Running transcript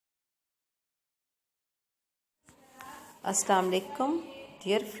Assalamu alaikum,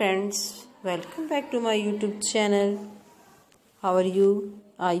 dear friends. Welcome back to my YouTube channel. How are you?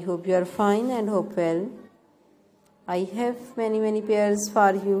 I hope you are fine and hope well. I have many prayers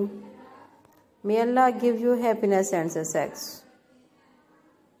for you. May Allah give you happiness and success.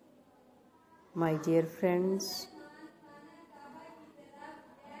 My dear friends,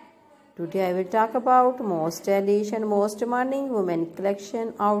 today I will talk about most stylish and most demanding women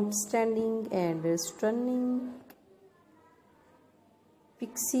collection, outstanding and stunning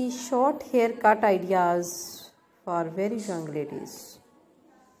pixie short haircut ideas for very young ladies.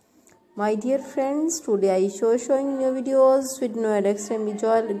 My dear friends, today I showing you videos with no extremely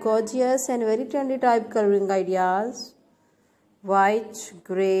gorgeous and very trendy type coloring ideas. White,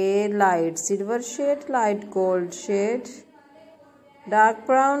 grey, light silver shade, light gold shade, dark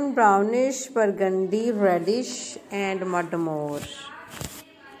brown, brownish, burgundy, reddish and mud more.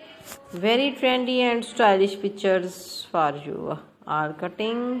 Very trendy and stylish pictures for you. All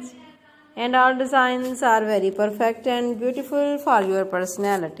cuttings and all designs are very perfect and beautiful for your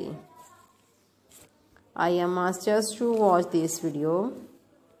personality. I am asked just to watch this video.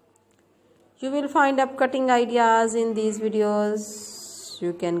 You will find up cutting ideas in these videos.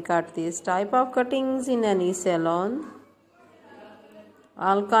 You can cut this type of cuttings in any salon.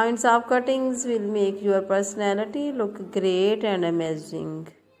 All kinds of cuttings will make your personality look great and amazing.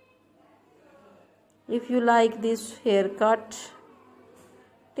 If you like this haircut,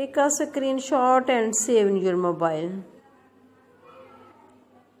 take a screenshot and save in your mobile.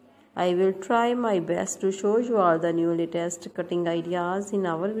 I will try my best to show you all the new latest cutting ideas in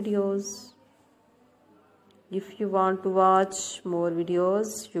our videos. If you want to watch more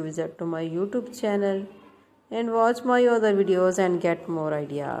videos, you visit to my YouTube channel and watch my other videos and get more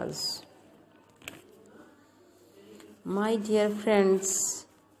ideas. My dear friends,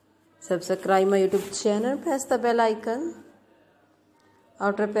 subscribe my YouTube channel, press the bell icon.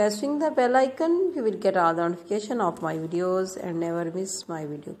 After pressing the bell icon, you will get all the notification of my videos and never miss my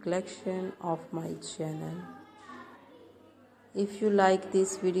video collection of my channel. If you like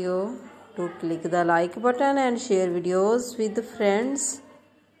this video, do click the like button and share videos with friends,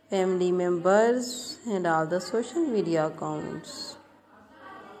 family members and all the social media accounts.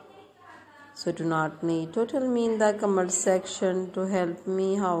 So do not need to tell me in the comment section to help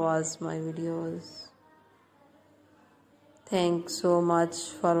me how was my videos. Thanks so much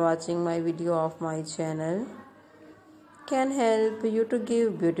for watching my video of my channel. Can help you to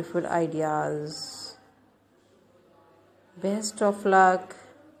give beautiful ideas. Best of luck.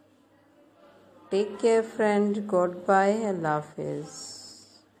 Take care friend. Goodbye. Allah Hafiz.